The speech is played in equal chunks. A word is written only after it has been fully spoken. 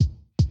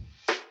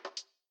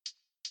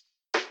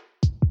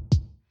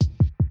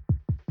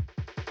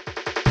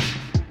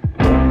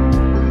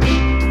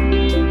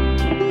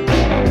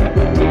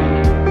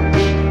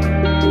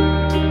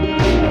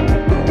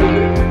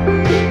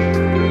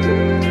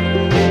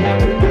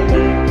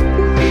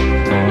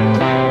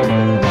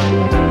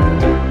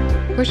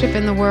Worship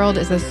in the World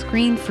is a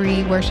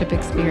screen-free worship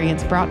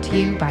experience brought to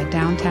you by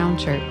Downtown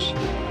Church.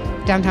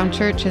 Downtown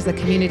Church is a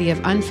community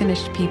of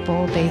unfinished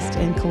people based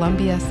in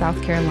Columbia,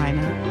 South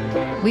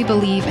Carolina. We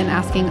believe in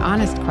asking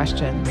honest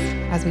questions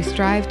as we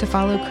strive to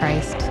follow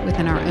Christ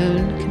within our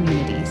own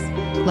communities,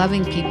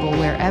 loving people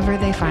wherever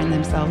they find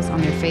themselves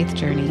on their faith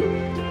journey.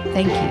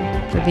 Thank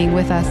you for being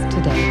with us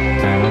today.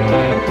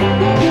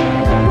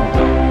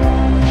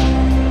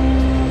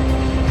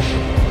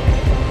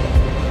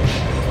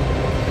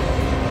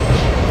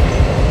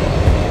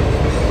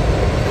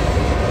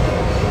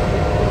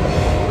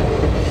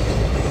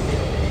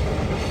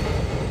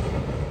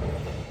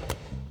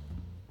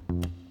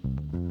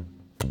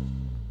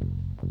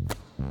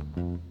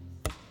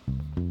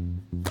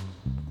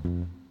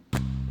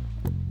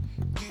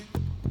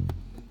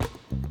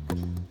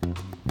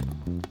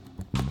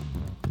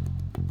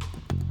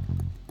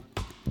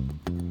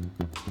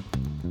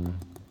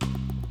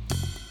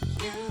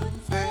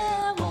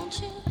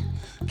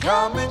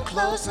 Coming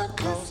closer,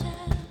 closer,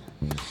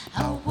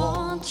 I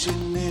want you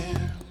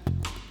near.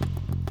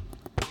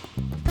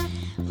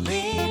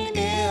 Lean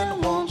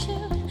in, won't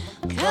you?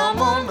 Come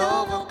on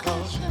over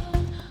closer.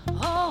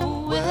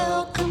 Oh,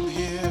 welcome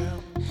here.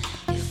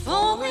 If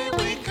only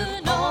we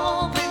could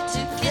all be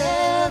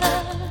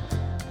together.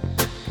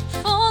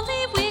 If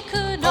only we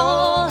could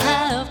all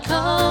have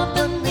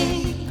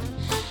company.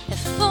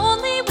 If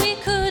only we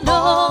could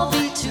all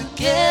be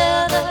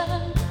together.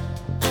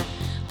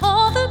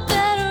 All the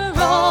better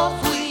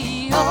off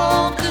we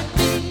all could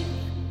be.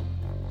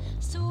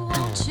 So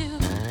won't you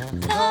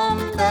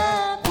come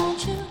back,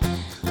 won't you?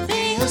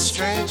 Be a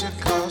stranger,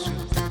 'cause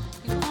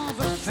you're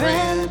a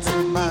friend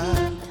of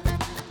mine.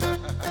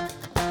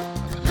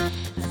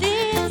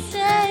 These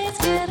days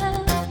get a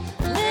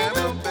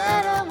little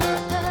better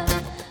with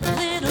a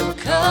little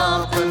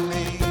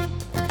company.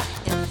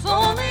 If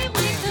only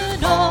we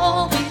could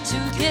all be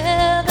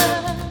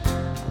together.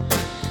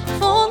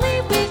 If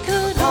only we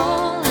could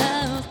all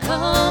have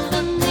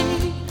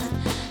company.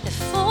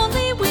 If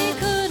only we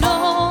could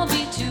all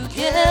be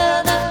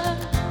together.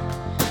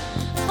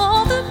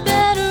 All the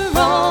better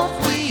off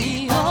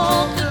we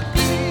all could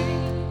be.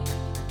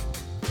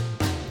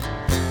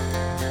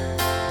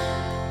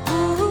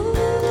 Ooh.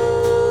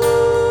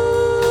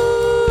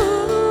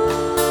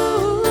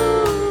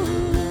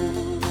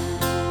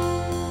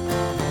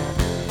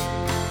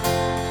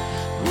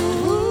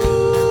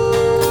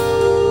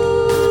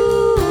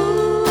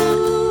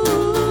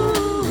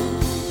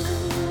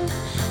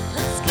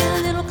 Let's get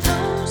a little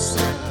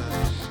closer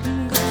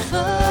and go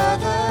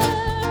further.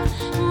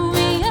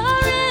 We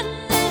are in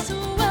this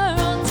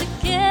world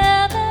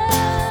together.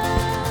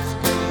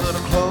 A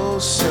little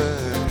closer,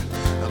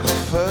 a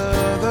little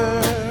further.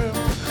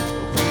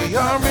 We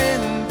are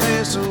in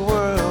this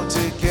world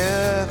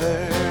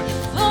together.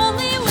 If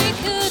only we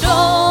could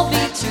all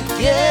be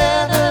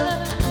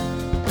together.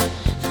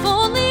 If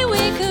only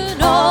we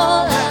could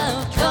all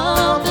have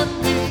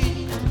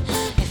company.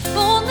 If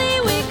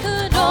only we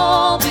could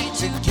all be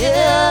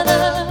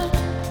together.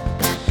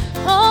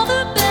 All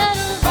the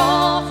better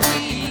off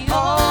we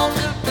all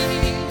could be.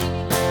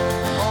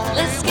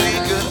 Let's We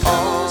get could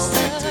all be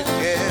closer,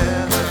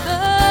 together.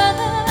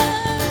 further.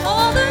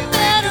 All the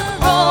better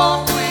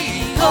off we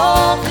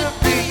all could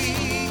be.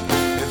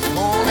 If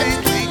only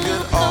we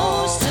could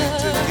all be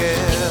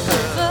together.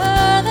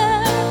 Further,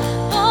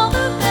 all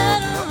the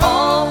better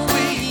off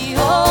we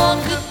all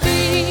could be.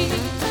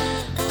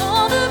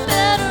 All the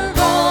better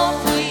off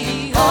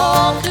we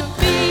all could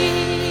be.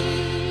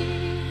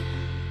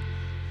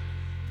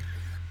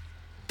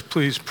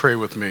 Please pray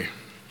with me.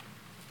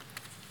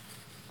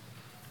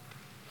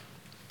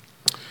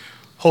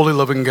 Holy,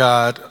 loving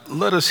God,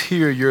 let us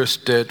hear your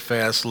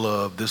steadfast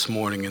love this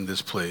morning in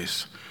this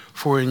place.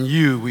 For in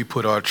you we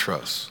put our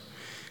trust.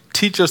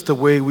 Teach us the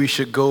way we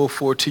should go,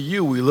 for to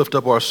you we lift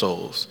up our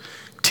souls.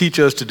 Teach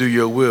us to do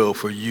your will,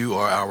 for you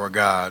are our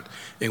God,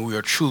 and we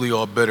are truly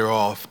all better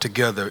off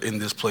together in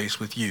this place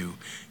with you.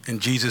 In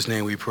Jesus'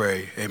 name we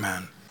pray,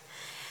 amen.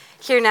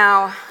 Hear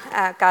now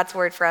God's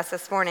word for us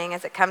this morning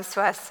as it comes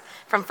to us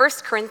from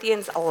 1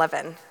 Corinthians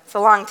 11. It's a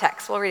long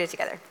text. We'll read it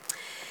together.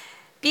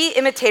 Be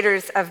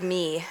imitators of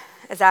me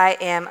as I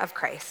am of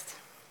Christ.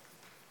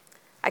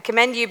 I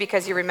commend you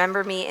because you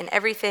remember me in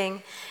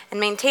everything and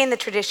maintain the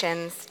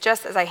traditions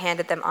just as I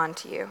handed them on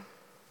to you.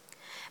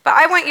 But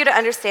I want you to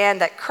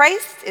understand that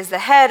Christ is the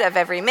head of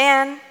every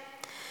man,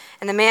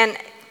 and the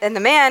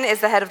man is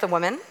the head of the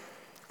woman,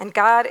 and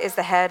God is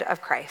the head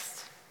of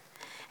Christ.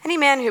 Any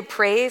man who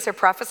prays or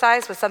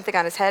prophesies with something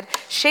on his head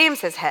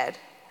shames his head,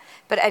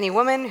 but any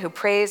woman who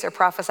prays or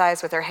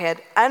prophesies with her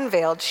head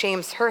unveiled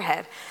shames her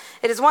head.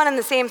 It is one and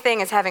the same thing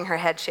as having her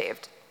head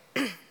shaved.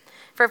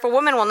 For if a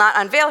woman will not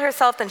unveil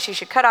herself, then she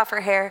should cut off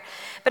her hair.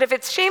 But if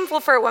it's shameful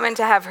for a woman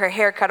to have her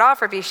hair cut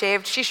off or be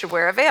shaved, she should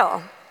wear a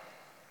veil.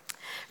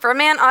 For a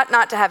man ought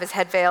not to have his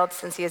head veiled,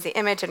 since he is the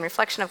image and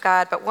reflection of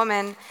God, but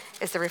woman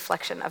is the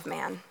reflection of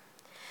man.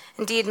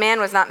 Indeed, man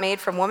was not made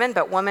from woman,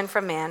 but woman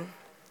from man.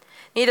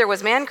 Neither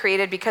was man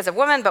created because of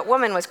woman, but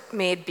woman was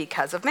made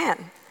because of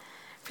man.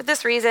 For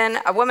this reason,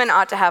 a woman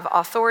ought to have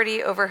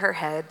authority over her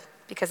head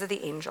because of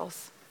the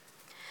angels.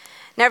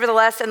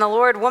 Nevertheless, in the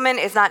Lord, woman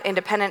is not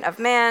independent of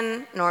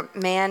man, nor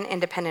man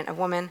independent of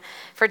woman.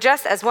 For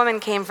just as woman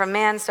came from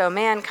man, so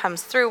man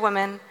comes through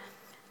woman,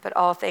 but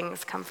all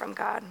things come from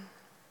God.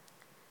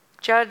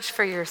 Judge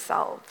for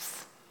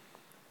yourselves.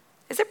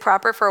 Is it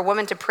proper for a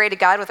woman to pray to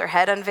God with her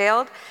head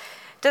unveiled?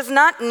 Does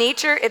not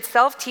nature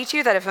itself teach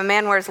you that if a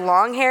man wears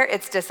long hair,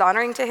 it's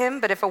dishonoring to him,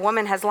 but if a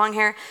woman has long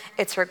hair,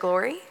 it's her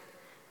glory?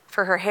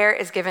 For her hair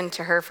is given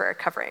to her for a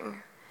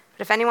covering.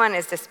 But if anyone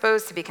is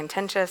disposed to be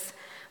contentious,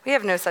 we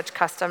have no such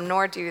custom,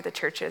 nor do the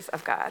churches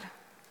of God.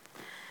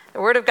 The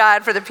word of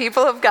God for the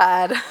people of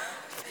God.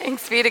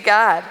 Thanks be to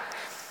God.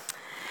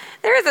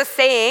 There is a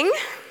saying,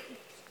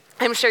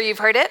 I'm sure you've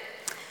heard it.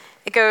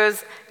 It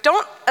goes,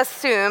 don't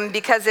assume,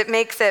 because it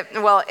makes it,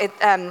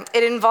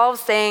 it involves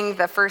saying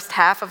the first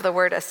half of the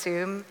word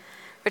assume,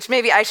 which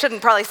maybe I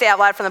shouldn't probably say out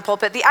loud from the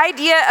pulpit. The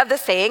idea of the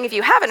saying, if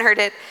you haven't heard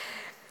it,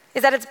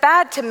 is that it's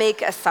bad to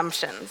make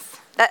assumptions,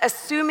 that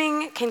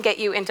assuming can get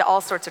you into all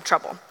sorts of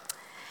trouble.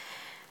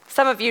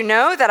 Some of you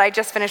know that I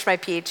just finished my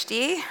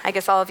PhD. I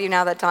guess all of you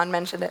now that Don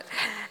mentioned it.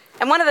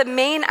 And one of the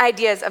main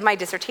ideas of my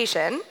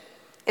dissertation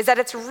is that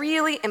it's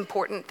really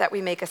important that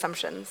we make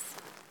assumptions.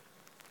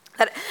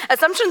 That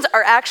assumptions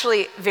are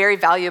actually very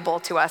valuable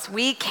to us.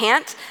 We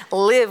can't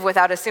live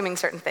without assuming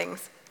certain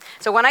things.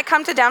 So when I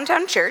come to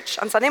Downtown Church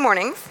on Sunday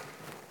mornings,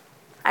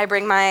 I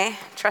bring my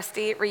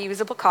trusty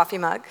reusable coffee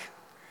mug,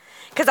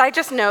 because I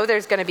just know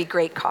there's going to be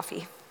great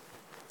coffee.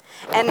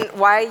 And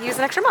why use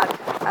an extra mug?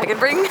 I can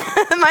bring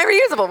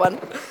my reusable one.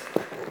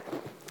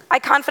 I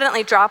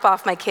confidently drop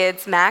off my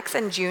kids, Max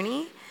and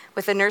Junie,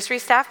 with the nursery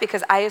staff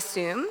because I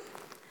assume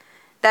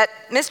that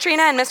Miss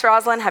Trina and Miss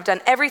Rosalind have done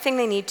everything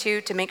they need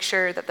to make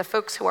sure that the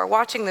folks who are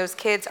watching those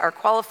kids are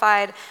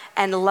qualified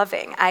and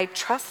loving. I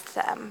trust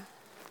them.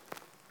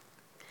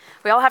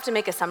 We all have to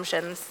make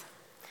assumptions.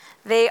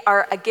 They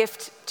are a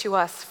gift to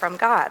us from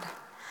God.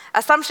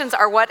 Assumptions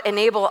are what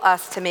enable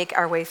us to make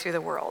our way through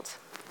the world.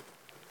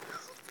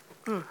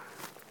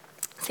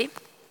 See?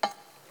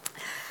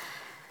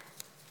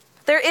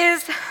 There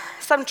is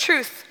some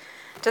truth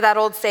to that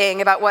old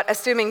saying about what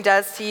assuming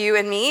does to you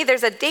and me.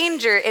 There's a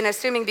danger in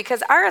assuming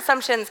because our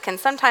assumptions can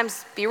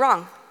sometimes be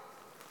wrong.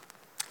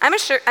 I'm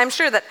sure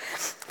that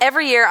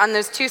every year on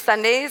those 2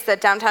 Sundays that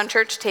Downtown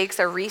Church takes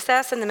a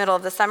recess in the middle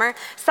of the summer,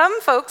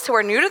 some folks who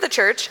are new to the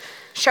church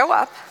show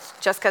up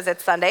just because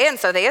it's Sunday, and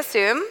so they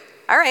assume,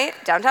 all right,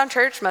 Downtown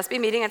Church must be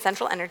meeting at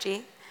Central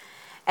Energy,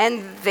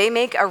 and they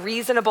make a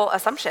reasonable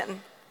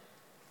assumption,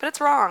 but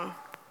it's wrong.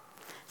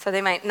 So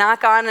they might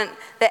knock on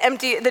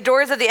the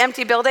doors of the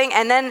empty building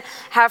and then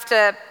have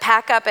to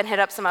pack up and hit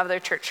up some other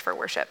church for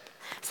worship.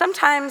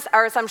 Sometimes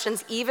our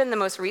assumptions, even the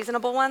most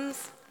reasonable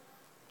ones,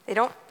 they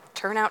don't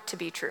turn out to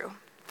be true.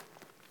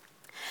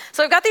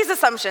 So I've got these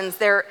assumptions.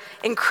 They're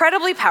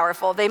incredibly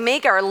powerful. They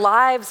make our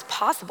lives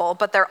possible,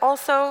 but they're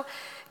also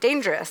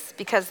dangerous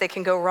because they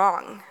can go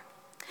wrong.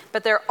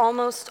 But they're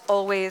almost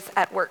always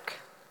at work,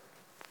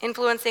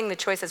 influencing the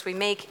choices we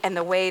make and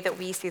the way that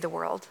we see the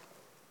world.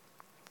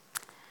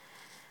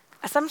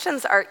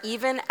 Assumptions are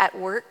even at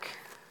work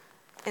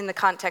in the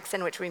context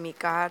in which we meet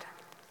God.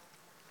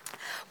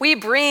 We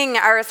bring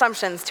our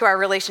assumptions to our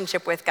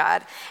relationship with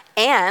God,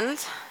 and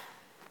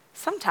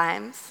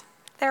sometimes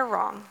they're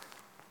wrong.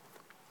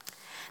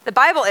 The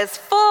Bible is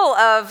full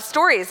of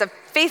stories of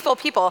faithful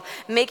people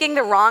making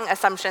the wrong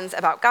assumptions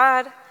about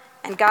God,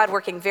 and God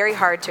working very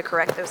hard to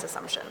correct those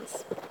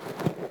assumptions.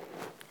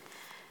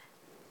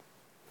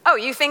 Oh,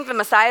 you think the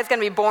Messiah is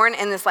going to be born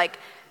in this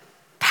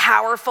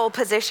powerful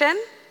position?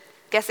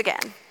 Guess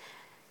again.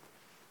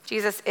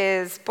 Jesus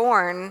is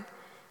born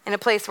in a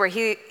place where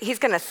he's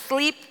going to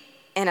sleep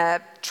in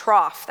a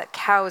trough that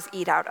cows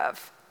eat out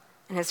of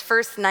in his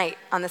first night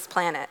on this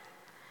planet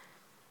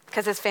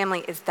because his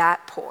family is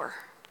that poor.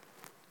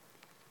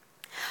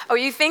 Oh,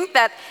 you think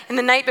that in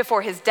the night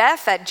before his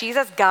death that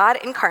Jesus, God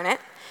incarnate,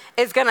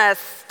 is going to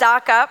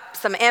stock up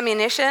some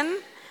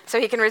ammunition so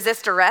he can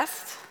resist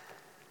arrest?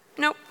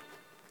 Nope.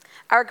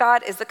 Our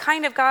God is the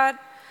kind of God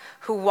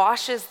who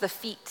washes the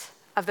feet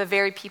of the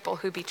very people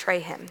who betray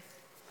him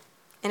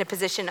in a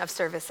position of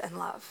service and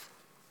love.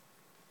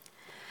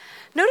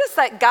 Notice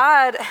that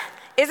God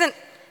isn't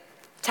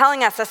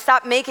telling us to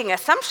stop making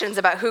assumptions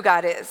about who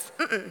God is.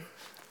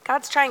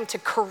 God's trying to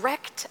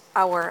correct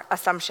our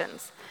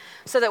assumptions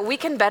so that we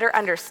can better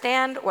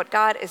understand what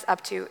God is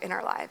up to in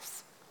our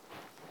lives.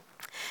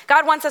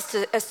 God wants us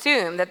to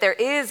assume that there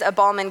is a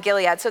balm in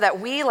Gilead so that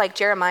we, like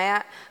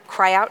Jeremiah,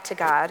 cry out to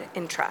God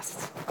in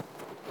trust.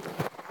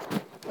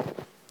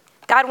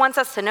 God wants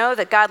us to know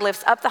that God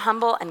lifts up the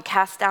humble and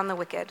casts down the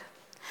wicked.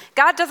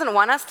 God doesn't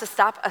want us to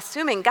stop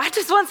assuming. God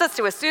just wants us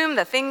to assume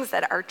the things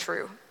that are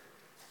true.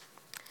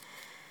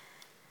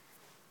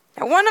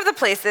 Now, one of the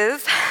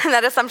places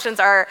that assumptions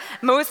are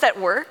most at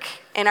work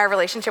in our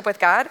relationship with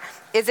God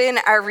is in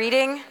our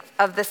reading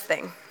of this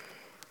thing.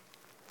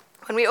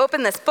 When we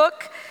open this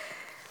book,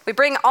 we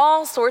bring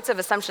all sorts of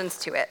assumptions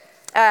to it.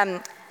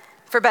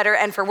 for better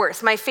and for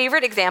worse. My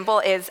favorite example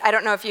is, I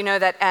don't know if you know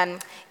that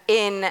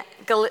in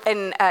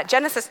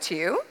Genesis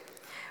 2,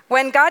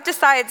 when God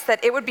decides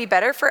that it would be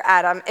better for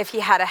Adam if he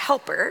had a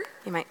helper,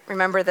 you might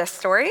remember this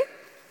story.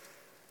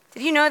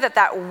 Did you know that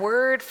that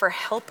word for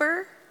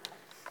helper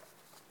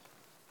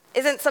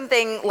isn't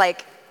something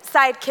like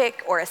sidekick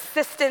or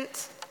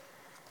assistant,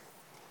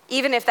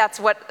 even if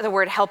that's what the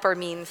word helper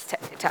means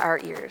to our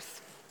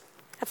ears?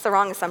 That's the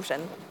wrong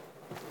assumption.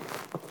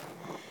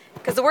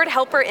 Because the word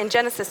helper in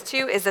Genesis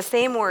 2 is the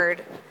same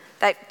word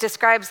that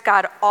describes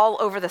God all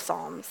over the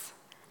Psalms,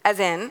 as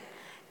in,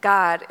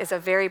 God is a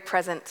very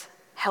present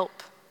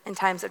help in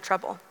times of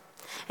trouble.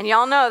 And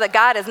y'all know that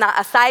God is not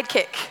a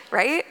sidekick,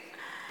 right?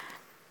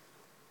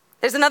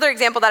 There's another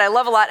example that I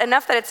love a lot,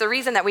 enough that it's the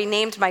reason that we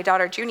named my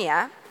daughter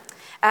Junia.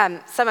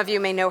 Some of you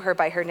may know her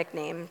by her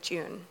nickname,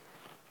 June.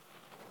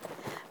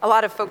 A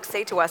lot of folks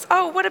say to us,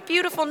 oh, what a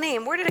beautiful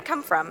name. Where did it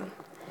come from?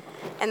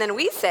 And then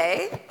we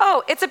say,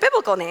 oh, it's a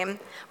biblical name,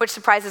 which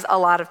surprises a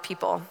lot of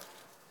people.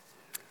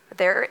 But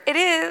there it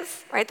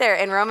is, right there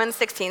in Romans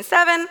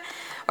 16:7,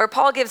 where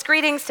Paul gives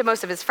greetings to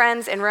most of his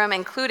friends in Rome,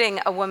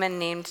 including a woman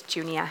named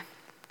Junia.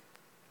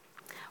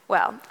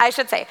 Well, I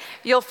should say,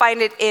 you'll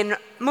find it in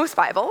most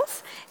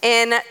Bibles.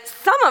 In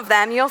some of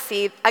them, you'll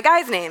see a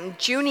guy's name,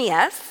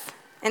 Junius,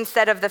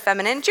 instead of the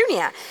feminine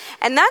Junia.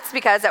 And that's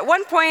because at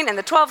one point in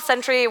the 12th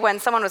century, when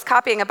someone was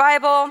copying a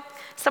Bible,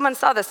 someone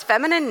saw this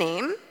feminine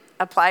name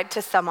applied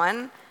to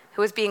someone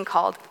who was being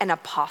called an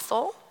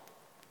apostle.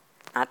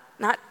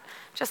 Not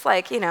just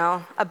like,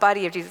 a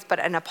buddy of Jesus, but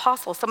an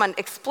apostle, someone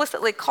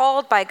explicitly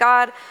called by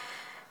God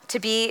to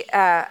be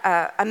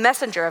a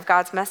messenger of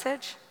God's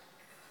message.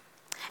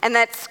 And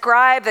that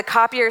scribe, the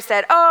copier,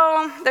 said,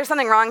 oh, there's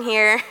something wrong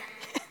here.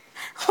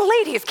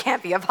 Ladies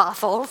can't be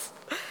apostles.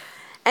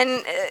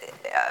 And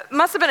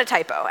must have been a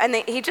typo, and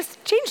he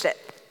just changed it.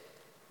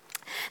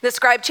 The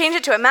scribe changed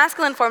it to a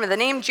masculine form of the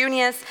name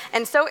Junius,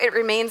 and so it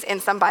remains in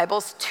some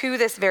Bibles to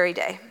this very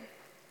day.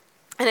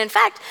 And in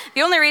fact,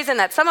 the only reason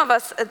that some of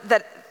us,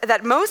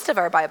 that most of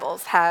our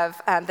Bibles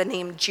have the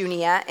name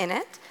Junia in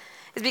it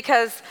is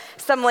because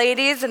some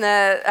ladies in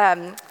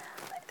the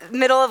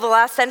middle of the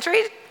last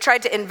century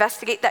tried to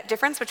investigate that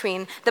difference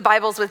between the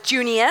Bibles with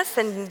Junius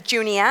and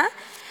Junia,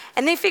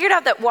 and they figured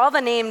out that while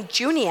the name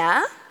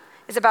Junia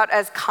is about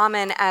as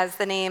common as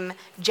the name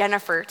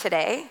Jennifer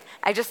today,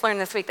 I just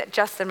learned this week that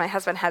Justin, my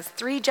husband, has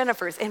 3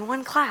 Jennifers in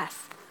one class.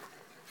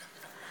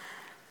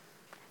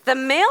 The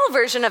male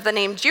version of the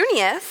name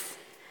Junius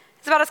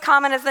is about as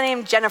common as the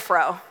name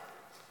Jennifro,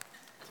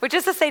 which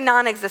is to say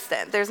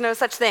non-existent. There's no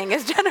such thing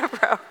as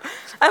Jennifro.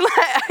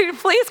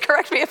 Please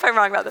correct me if I'm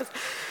wrong about this.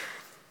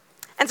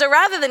 And so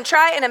rather than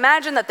try and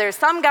imagine that there's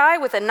some guy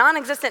with a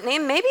non-existent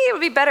name, maybe it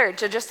would be better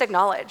to just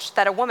acknowledge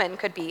that a woman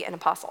could be an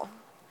apostle.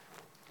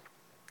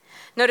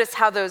 Notice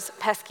how those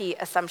pesky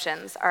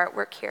assumptions are at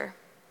work here.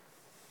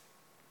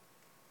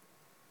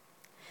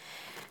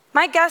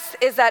 My guess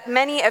is that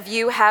many of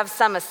you have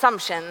some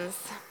assumptions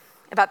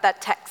about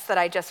that text that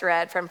I just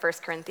read from 1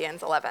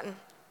 Corinthians 11.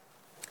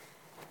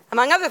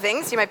 Among other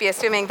things, you might be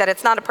assuming that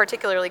it's not a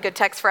particularly good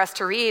text for us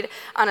to read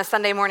on a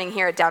Sunday morning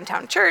here at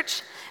Downtown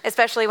Church,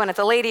 especially when it's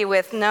a lady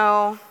with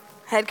no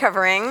head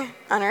covering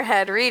on her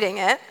head reading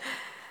it.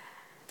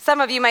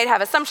 Some of you might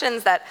have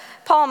assumptions that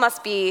Paul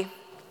must be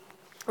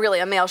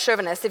really a male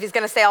chauvinist if he's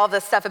going to say all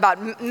this stuff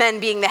about men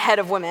being the head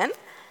of women.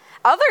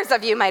 Others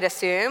of you might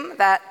assume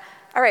that,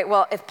 all right,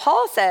 well, if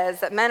Paul says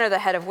that men are the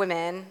head of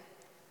women,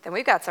 then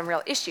we've got some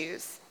real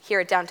issues here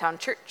at Downtown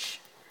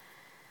Church,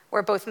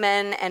 where both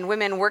men and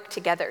women work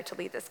together to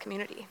lead this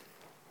community.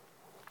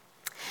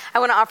 I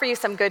want to offer you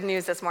some good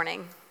news this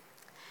morning.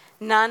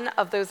 None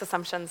of those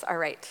assumptions are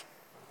right.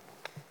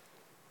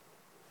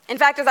 In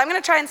fact, as I'm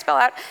going to try and spell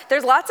out,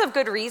 there's lots of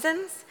good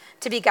reasons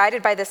to be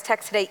guided by this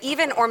text today,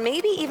 even or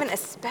maybe even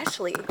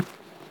especially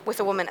with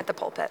a woman at the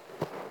pulpit.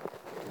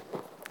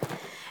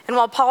 And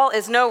while Paul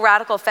is no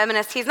radical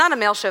feminist, he's not a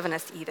male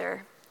chauvinist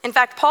either. In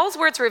fact, Paul's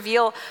words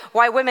reveal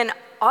why women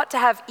ought to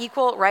have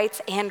equal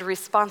rights and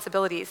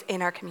responsibilities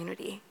in our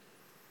community.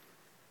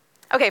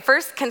 Okay,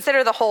 first,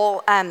 consider the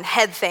whole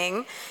head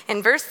thing.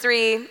 In verse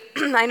 3,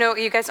 I know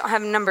you guys don't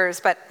have numbers,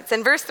 but it's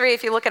in verse 3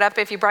 if you look it up,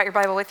 if you brought your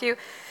Bible with you.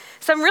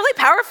 Some really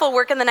powerful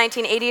work in the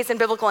 1980s in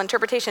biblical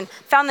interpretation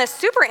found this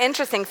super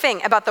interesting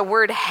thing about the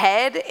word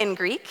head in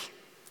Greek,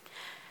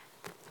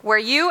 where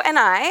you and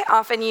I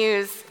often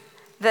use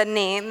the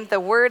name, the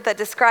word that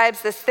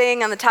describes this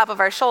thing on the top of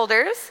our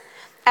shoulders,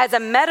 as a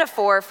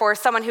metaphor for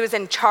someone who's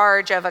in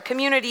charge of a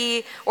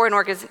community or an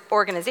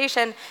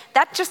organization.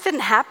 That just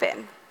didn't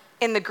happen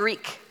in the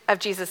Greek of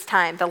Jesus'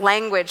 time, the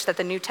language that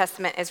the New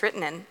Testament is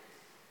written in.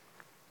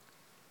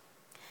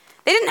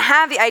 They didn't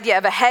have the idea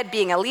of a head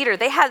being a leader.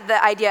 They had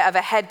the idea of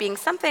a head being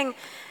something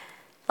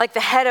like the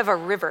head of a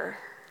river,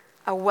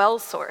 a well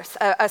source,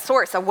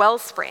 a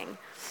wellspring.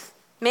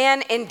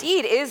 Man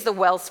indeed is the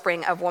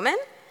wellspring of woman,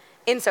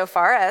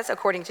 insofar as,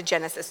 according to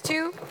Genesis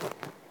 2,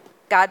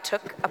 God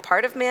took a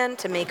part of man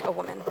to make a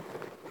woman.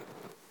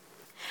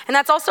 And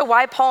that's also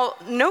why Paul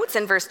notes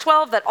in verse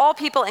 12 that all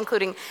people,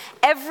 including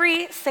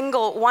every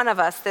single one of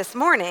us this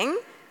morning,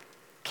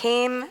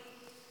 came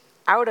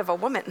out of a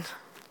woman.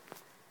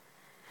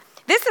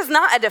 This is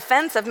not a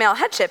defense of male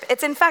headship.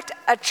 It's in fact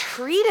a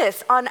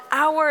treatise on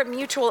our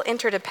mutual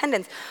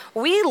interdependence.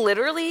 We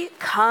literally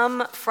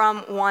come from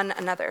one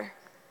another.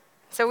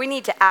 So we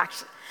need to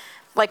act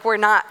like we're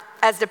not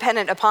as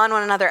dependent upon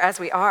one another as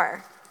we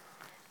are.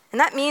 And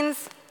that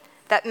means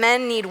that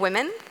men need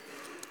women,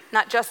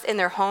 not just in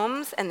their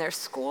homes and their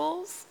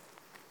schools,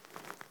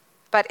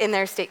 but in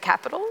their state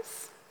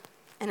capitals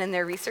and in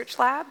their research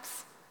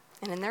labs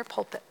and in their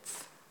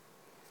pulpits.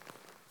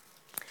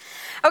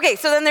 Okay,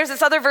 so then there's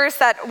this other verse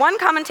that one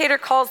commentator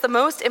calls the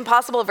most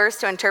impossible verse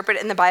to interpret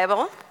in the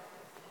Bible.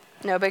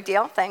 No big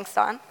deal. Thanks,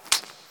 Don.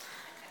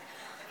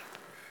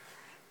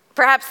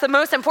 Perhaps the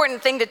most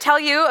important thing to tell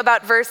you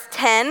about verse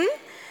 10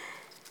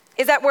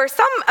 is that where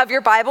some of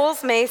your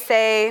Bibles may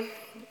say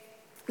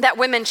that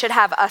women should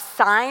have a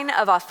sign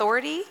of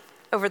authority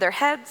over their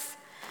heads,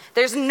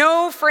 there's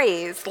no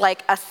phrase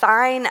like a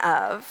sign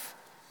of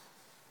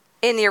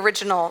in the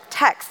original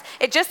text.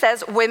 It just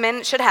says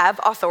women should have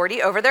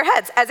authority over their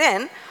heads, as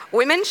in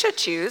women should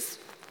choose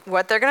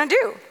what they're going to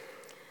do.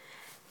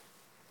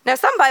 Now,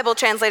 some Bible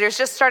translators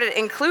just started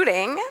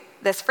including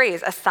this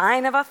phrase, a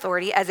sign of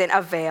authority, as in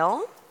a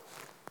veil,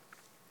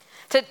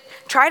 to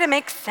try to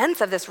make sense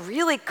of this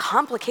really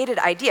complicated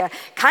idea,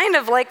 kind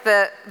of like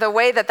the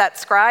way that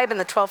scribe in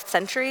the 12th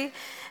century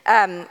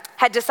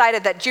had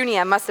decided that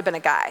Junia must have been a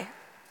guy.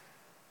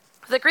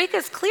 The Greek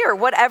is clear,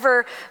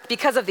 whatever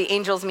because of the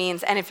angels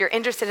means, and if you're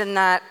interested in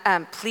that,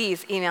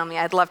 please email me.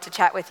 I'd love to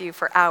chat with you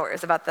for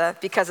hours about the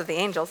because of the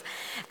angels.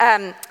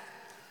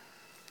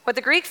 What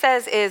the Greek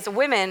says is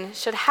women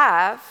should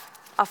have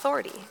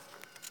authority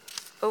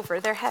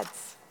over their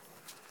heads.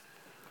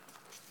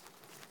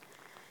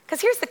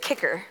 Because here's the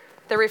kicker,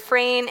 the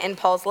refrain in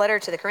Paul's letter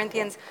to the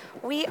Corinthians,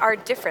 we are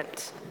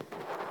different.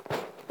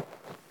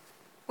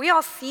 We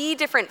all see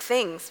different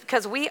things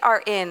because we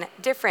are in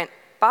different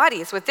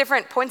bodies with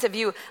different points of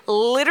view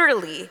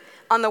literally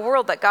on the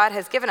world that God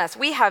has given us.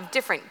 We have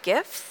different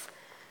gifts.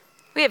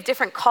 We have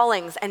different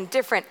callings and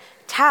different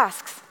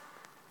tasks.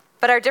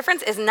 But our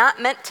difference is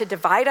not meant to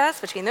divide us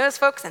between those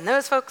folks and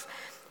those folks,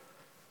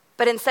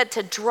 but instead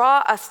to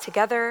draw us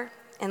together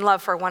in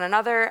love for one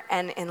another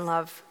and in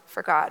love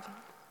for God.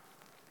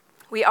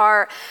 We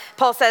are,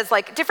 Paul says,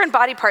 like different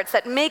body parts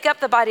that make up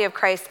the body of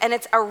Christ, and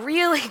it's a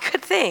really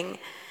good thing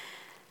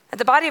that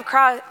the body of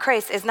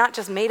Christ is not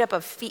just made up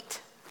of feet.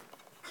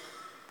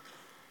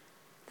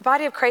 The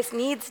body of Christ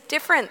needs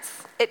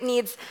difference. It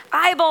needs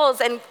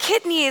eyeballs and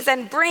kidneys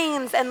and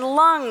brains and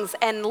lungs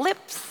and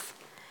lips.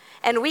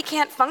 And we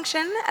can't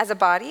function as a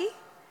body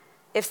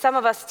if some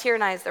of us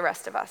tyrannize the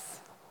rest of us.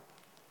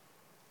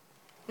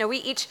 No, we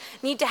each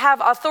need to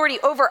have authority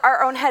over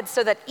our own heads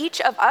so that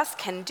each of us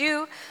can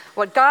do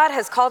what God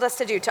has called us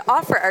to do, to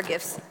offer our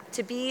gifts,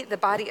 to be the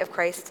body of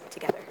Christ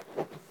together.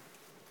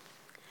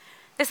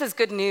 This is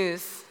good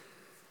news.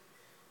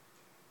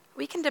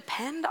 We can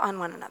depend on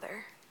one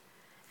another.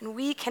 And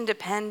we can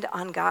depend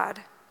on God.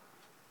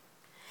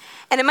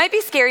 And it might be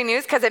scary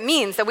news because it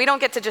means that we don't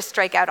get to just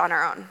strike out on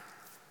our own.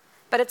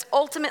 But it's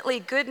ultimately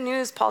good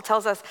news, Paul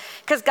tells us,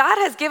 because God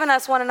has given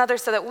us one another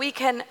so that we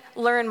can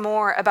learn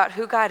more about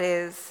who God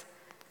is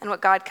and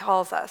what God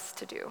calls us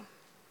to do.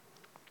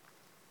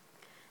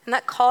 And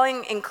that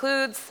calling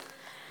includes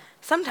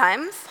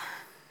sometimes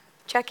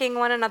checking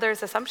one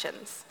another's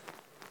assumptions.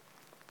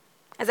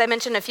 As I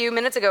mentioned a few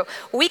minutes ago,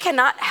 we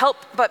cannot help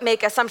but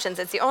make assumptions.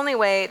 It's the only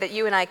way that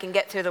you and I can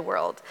get through the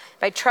world,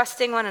 by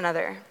trusting one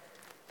another,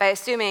 by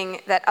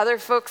assuming that other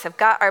folks have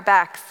got our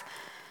backs.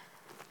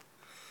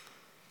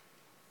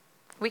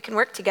 We can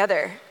work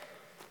together.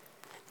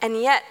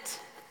 And yet,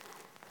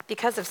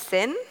 because of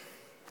sin,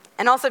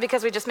 and also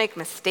because we just make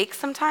mistakes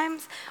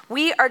sometimes,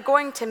 we are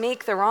going to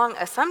make the wrong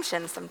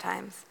assumptions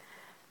sometimes.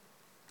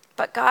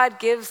 But God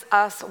gives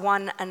us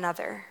one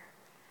another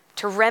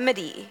to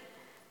remedy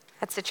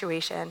that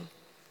situation.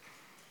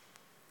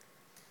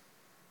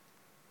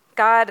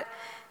 God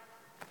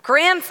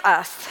grants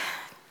us,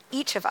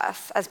 each of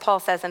us, as Paul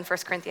says in 1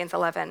 Corinthians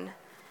 11,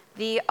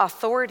 the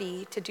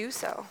authority to do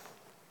so.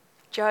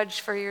 Judge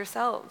for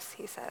yourselves,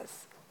 he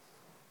says.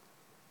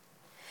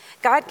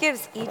 God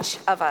gives each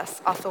of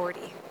us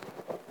authority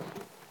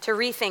to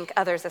rethink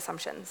others'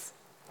 assumptions,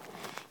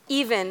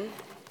 even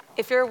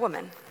if you're a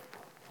woman,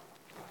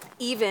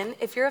 even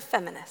if you're a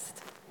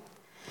feminist,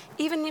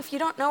 even if you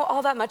don't know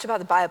all that much about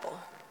the Bible,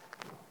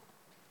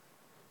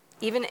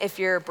 even if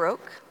you're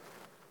broke,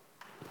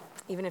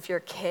 even if you're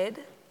a kid.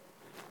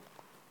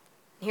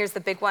 Here's the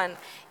big one,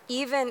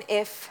 even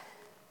if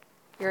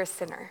you're a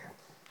sinner.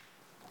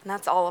 And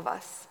that's all of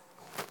us.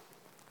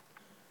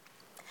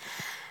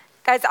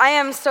 Guys, I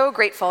am so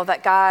grateful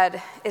that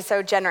God is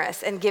so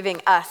generous in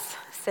giving us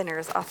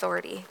sinners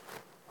authority.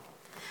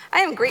 I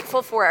am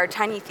grateful for our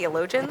tiny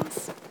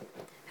theologians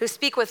who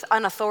speak with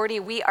an authority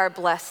we are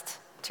blessed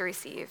to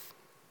receive.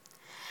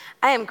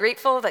 I am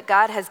grateful that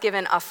God has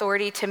given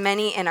authority to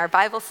many in our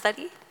Bible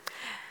study,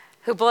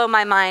 who blow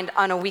my mind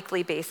on a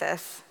weekly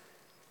basis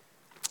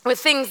with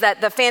things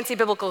that the fancy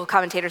biblical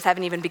commentators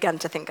haven't even begun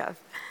to think of.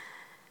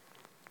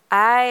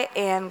 I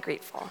am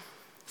grateful,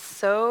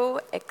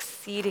 so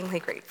exceedingly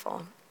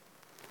grateful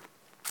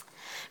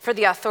for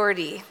the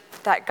authority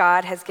that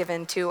God has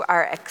given to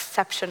our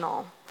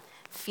exceptional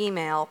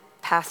female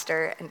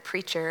pastor and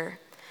preacher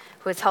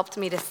who has helped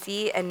me to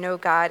see and know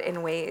God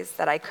in ways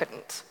that I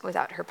couldn't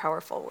without her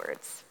powerful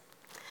words.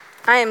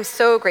 I am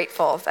so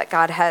grateful that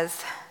God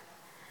has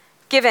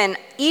given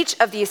each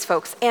of these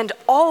folks and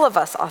all of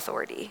us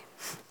authority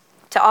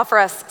to offer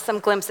us some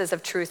glimpses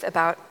of truth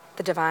about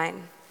the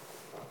divine.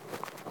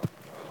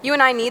 You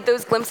and I need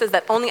those glimpses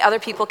that only other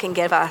people can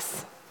give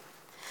us.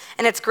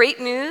 And it's great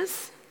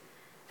news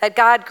that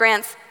God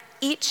grants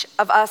each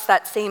of us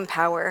that same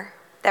power,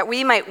 that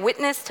we might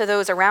witness to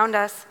those around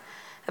us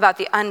about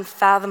the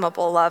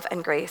unfathomable love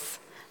and grace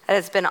that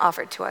has been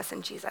offered to us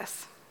in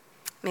Jesus.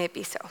 May it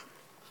be so.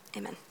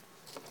 Amen.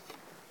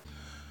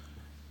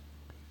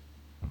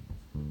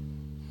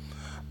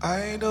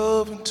 I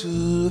dove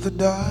into the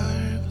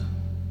dark.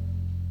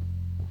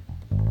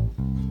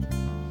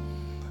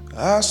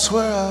 I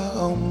swear I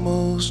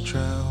almost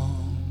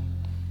drowned.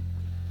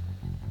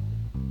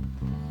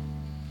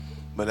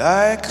 But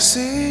I could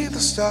see the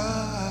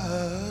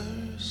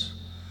stars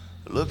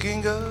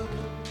looking up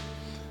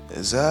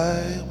as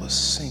I was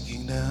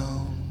sinking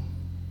down.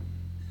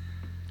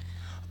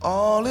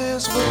 All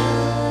is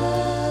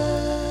well.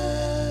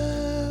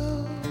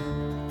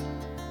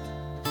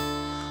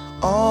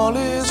 All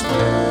is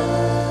well.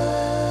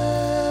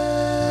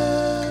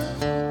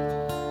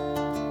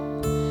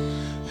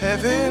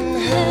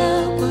 Heaven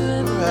help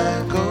wherever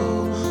I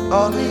go.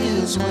 All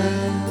is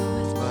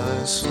well with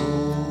my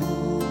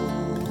soul.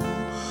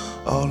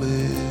 All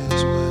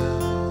is well.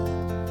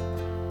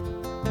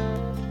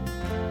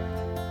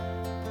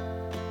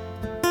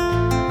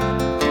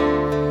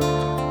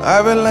 I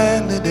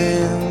landed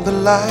in the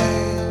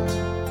light,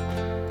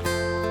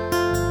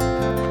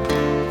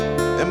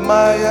 and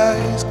my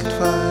eyes could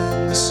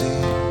finally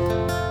see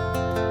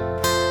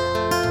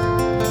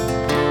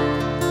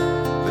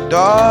the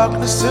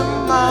darkness in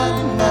my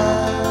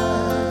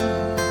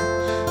mind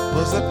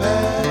was a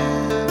path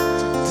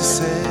to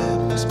set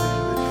my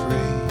spirit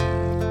free.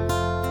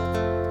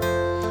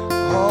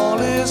 All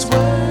is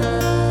well.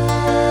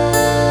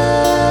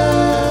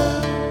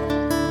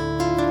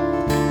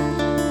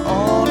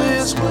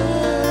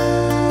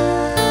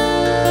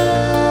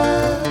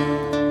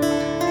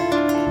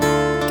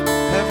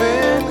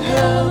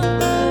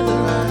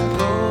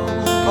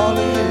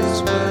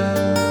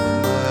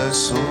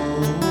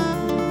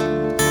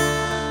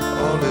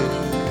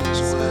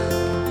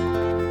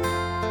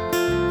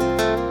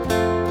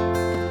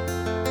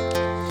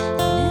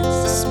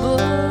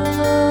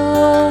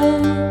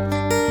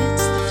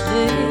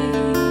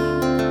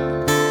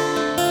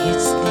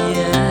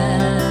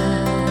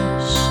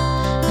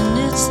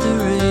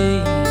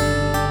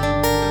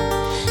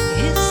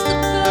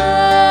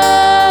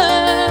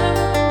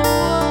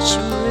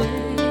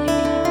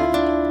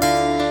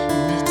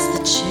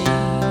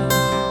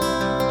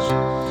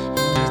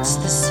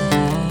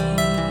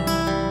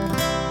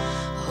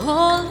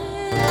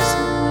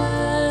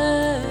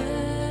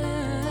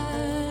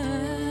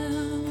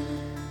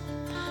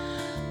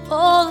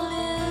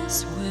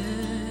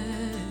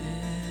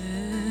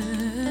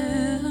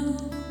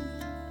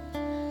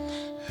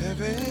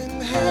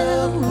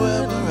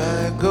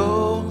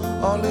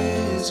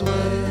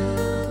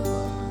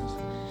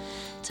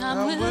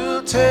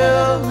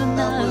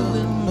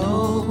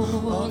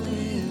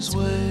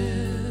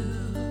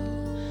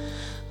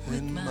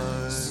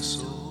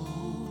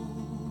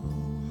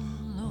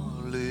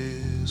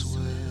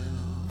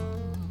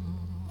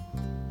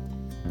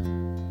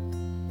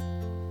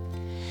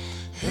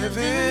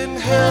 Heaven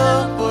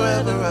help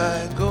wherever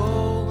I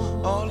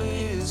go, all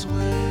is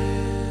well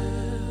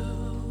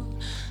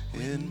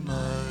in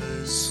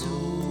my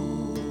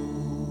soul.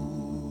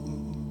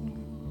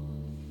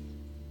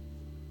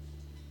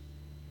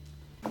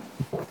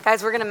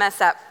 Guys, we're going to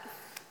mess up.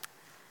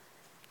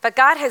 But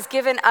God has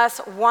given us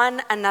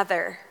one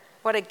another.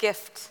 What a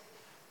gift.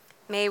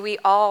 May we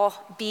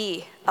all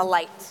be a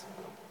light.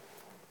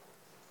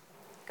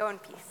 Go in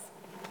peace.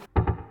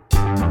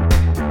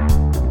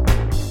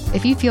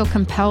 If you feel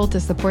compelled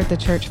to support the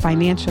church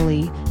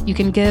financially, you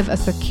can give a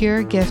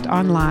secure gift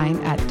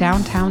online at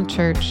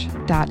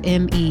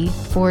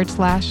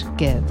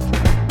downtownchurch.me/give.